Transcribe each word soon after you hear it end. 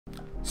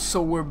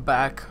So we're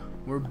back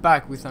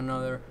with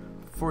another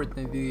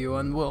Fortnite video,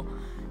 and well,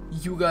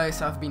 you guys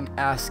have been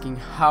asking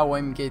how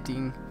I'm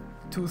getting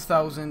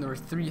 2,000 or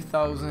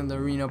 3,000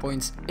 arena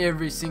points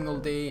every single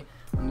day,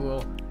 and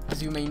well,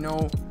 as you may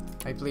know,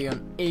 I play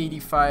on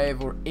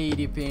 85 or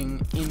 80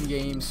 ping in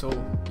game, so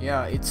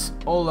yeah, it's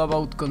all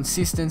about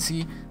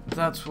consistency.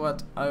 That's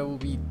what I will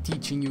be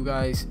teaching you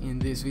guys in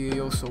this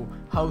video. So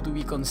how to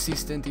be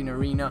consistent in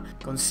arena.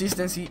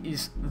 Consistency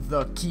is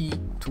the key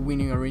to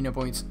winning arena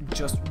points.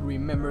 Just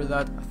remember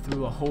that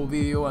through the whole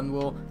video, and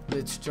well,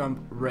 let's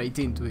jump right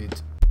into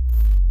it.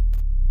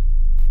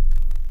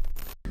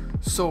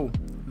 So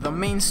the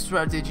main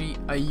strategy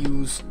I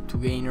use to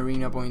gain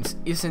arena points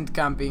isn't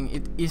camping,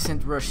 it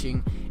isn't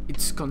rushing,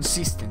 it's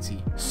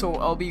consistency. So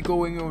I'll be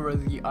going over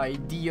the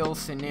ideal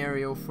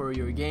scenario for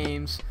your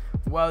games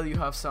while you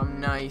have some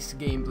nice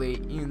gameplay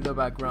in the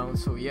background.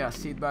 So yeah,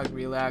 sit back,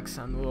 relax,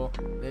 and well,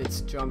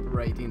 let's jump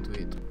right into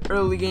it.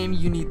 Early game,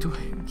 you need to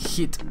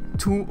hit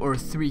 2 or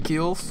 3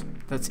 kills.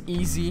 That's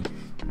easy.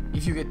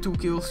 If you get 2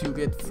 kills, you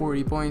get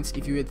 40 points.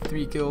 If you get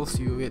 3 kills,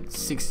 you get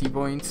 60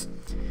 points.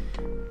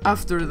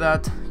 After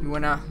that, you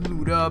wanna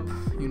loot up,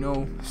 you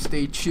know,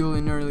 stay chill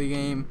in early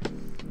game,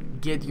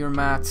 get your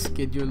mats,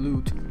 get your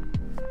loot,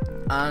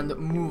 and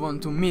move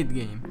on to mid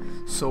game.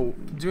 So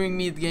during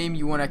mid game,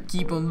 you wanna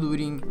keep on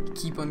looting,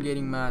 keep on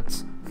getting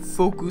mats,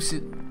 focus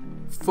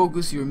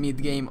your mid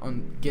game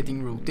on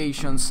getting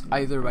rotations,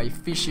 either by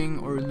fishing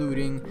or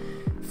looting.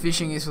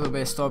 Fishing is the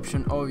best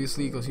option,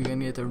 obviously, because you can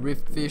get a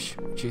rift fish,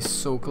 which is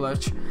so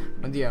clutch.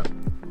 But yeah,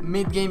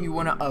 mid game you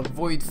wanna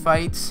avoid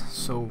fights,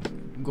 so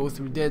go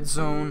through dead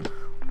zone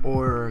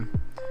or,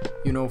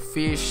 you know,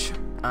 fish,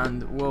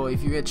 and well,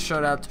 if you get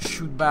shot at,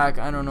 shoot back,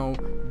 I don't know,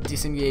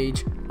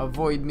 disengage,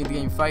 avoid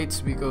mid-game fights,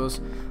 because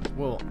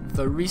well,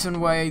 the reason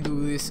why I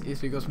do this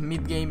is because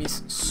mid-game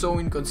is so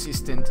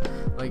inconsistent.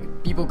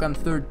 Like, people can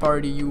third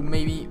party you,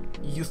 maybe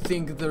you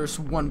think there's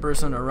one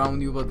person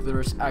around you, but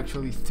there's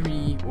actually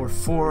 3 or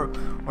 4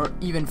 or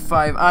even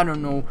 5, I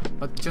don't know,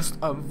 but just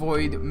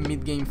avoid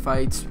mid-game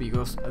fights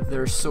because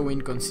they're so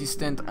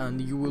inconsistent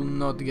and you will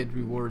not get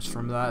rewards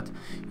from that.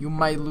 You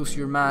might lose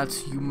your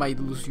mats, you might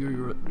lose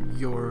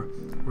your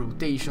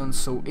rotations,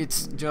 so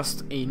it's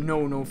just a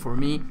no-no for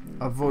me.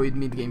 Avoid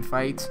mid-game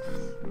fights.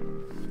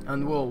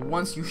 And well,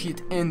 once you hit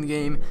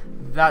endgame,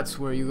 that's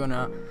where you're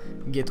gonna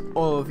get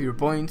all of your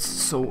points.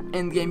 So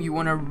endgame, you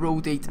wanna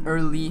rotate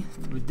early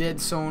through dead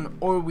zone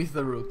or with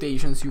the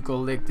rotations you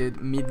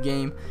collected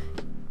mid-game,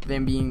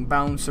 them being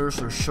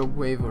bouncers or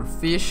shockwave or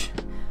fish.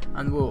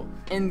 And well,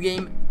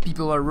 endgame,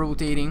 people are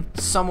rotating,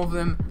 some of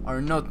them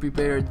are not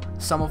prepared,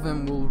 some of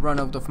them will run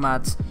out of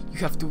mats. You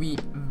have to be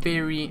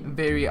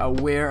very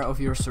aware of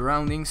your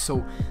surroundings.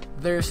 So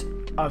there's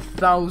a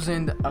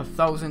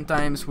thousand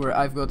times where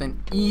I've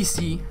gotten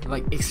easy,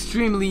 like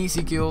extremely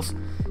easy kills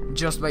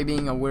just by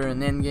being aware in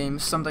endgame.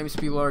 Sometimes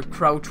people are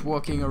crouch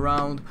walking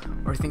around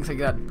or things like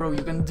that. Bro,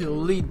 you can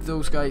delete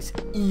those guys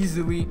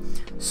easily,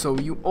 so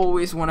you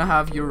always want to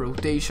have your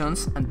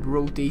rotations and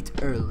rotate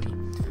early.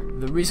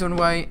 The reason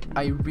why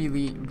I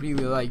really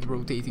like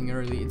rotating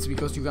early, it's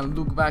because you can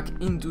look back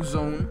into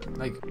zone,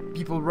 like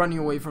people running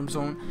away from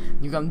zone,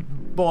 you can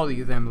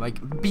volley them,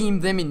 like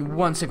beam them in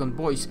 1 second.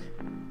 Boys,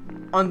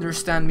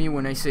 understand me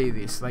when I say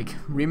this, like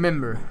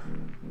remember,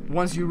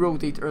 once you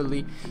rotate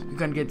early, you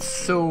can get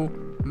so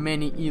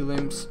many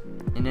elims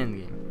in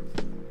endgame.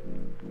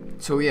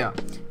 So yeah,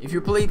 if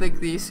you play like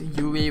this,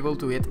 you'll be able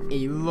to get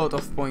a lot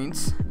of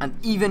points, and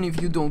even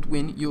if you don't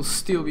win, you'll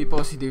still be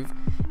positive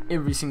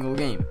every single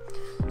game.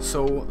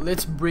 So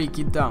let's break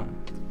it down.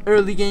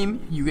 Early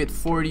game, you get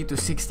 40 to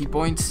 60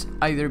 points,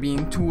 either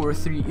being 2 or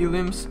 3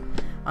 elims.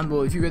 And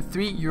well, if you get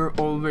 3, you're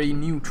already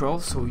neutral,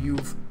 so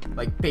you've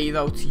like paid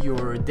out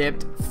your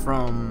debt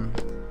from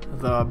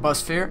the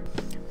bus fare.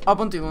 Up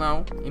until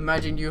now,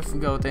 imagine you've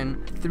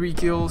gotten 3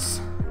 kills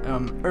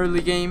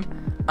early game,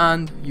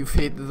 and you've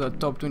hit the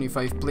top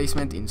 25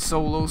 placement in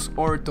solos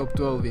or top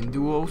 12 in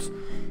duos.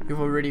 You've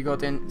already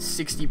gotten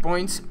 60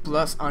 points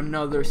plus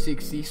another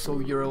 60, so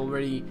you're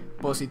already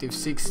positive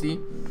 60.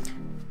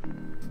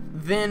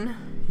 Then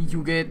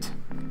you get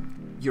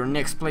your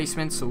next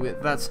placement, so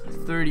that's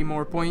 30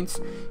 more points.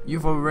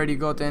 You've already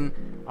gotten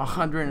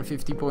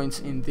 150 points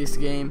in this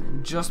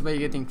game just by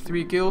getting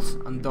 3 kills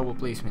and double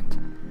placement.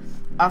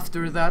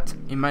 After that,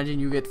 imagine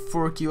you get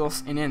 4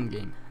 kills in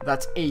endgame,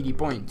 that's 80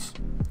 points.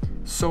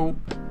 So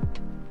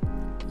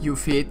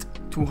you've hit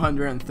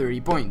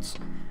 230 points,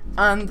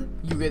 and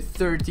you get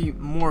 30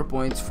 more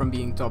points from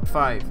being top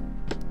 5.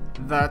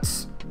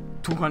 That's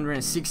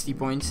 260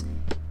 points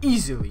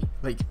easily,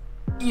 like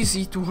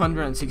easy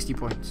 260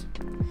 points.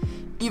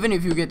 Even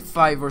if you get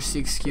 5 or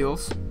 6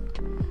 kills,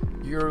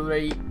 you're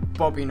already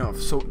popping off,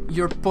 so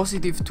you're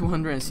positive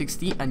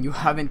 260 and you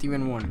haven't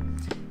even won.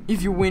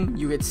 If you win,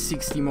 you get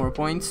 60 more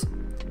points,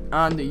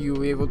 and you'll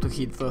be able to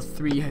hit the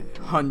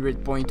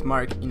 300 point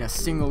mark in a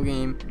single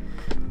game.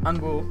 And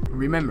well,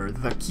 remember,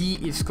 the key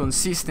is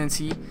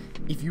consistency.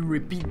 If you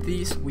repeat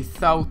this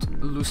without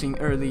losing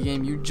early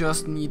game, you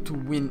just need to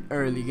win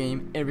early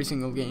game every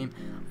single game,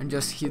 and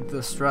just hit the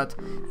strat,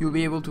 you'll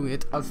be able to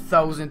hit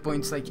 1,000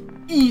 points like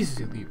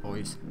easily,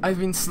 boys. I've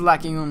been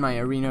slacking on my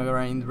arena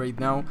grind right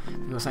now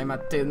because I'm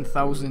at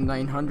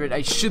 10,900.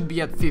 I should be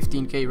at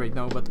 15k right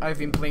now, but I've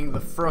been playing the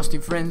Frosty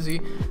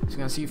Frenzy. As you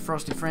can see,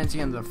 Frosty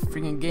Frenzy and the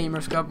freaking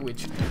Gamers Cup,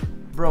 which,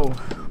 bro,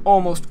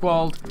 almost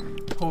qualled.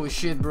 Holy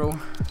shit, bro.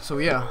 So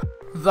yeah,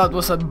 that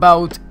was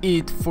about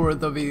it for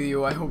the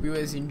video. I hope you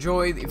guys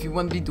enjoyed. If you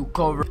want me to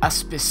cover a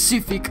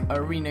specific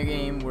arena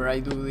game where I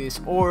do this,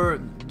 or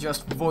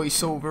just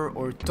voiceover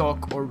or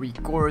talk or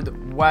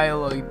record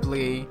while I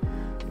play,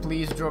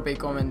 please drop a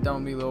comment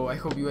down below. I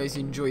hope you guys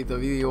enjoyed the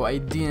video. I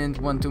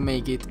didn't want to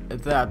make it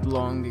that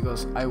long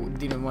because I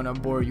didn't want to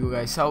bore you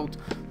guys out.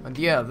 But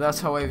yeah,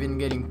 that's how I've been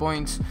getting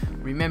points.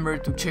 Remember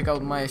to check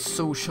out my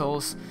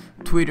socials,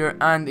 Twitter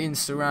and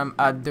Instagram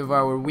at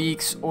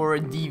DevourWeeks or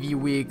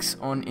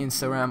DVWeeks on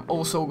Instagram.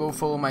 Also go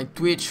follow my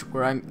Twitch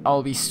where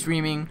I'll be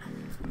streaming.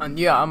 And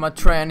yeah, I'ma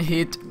try and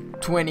hit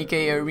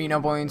 20k arena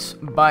points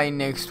by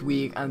next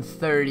week and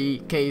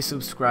 30k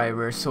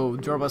subscribers. So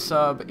drop a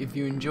sub if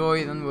you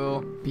enjoyed, and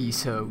we'll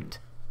peace out.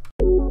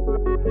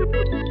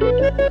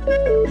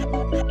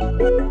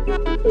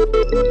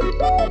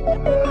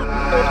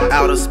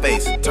 Outer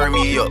space, turn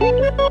me up.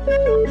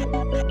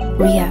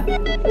 Yeah.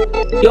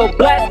 Yo,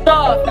 blast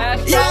off,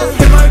 Ash.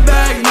 Yeah, in my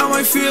bag, now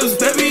my feels,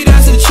 baby,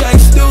 that's a check,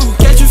 do.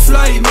 Catch a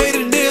flight, made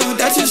a deal,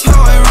 that's just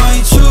how I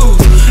run you.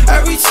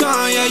 Every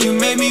time, yeah, you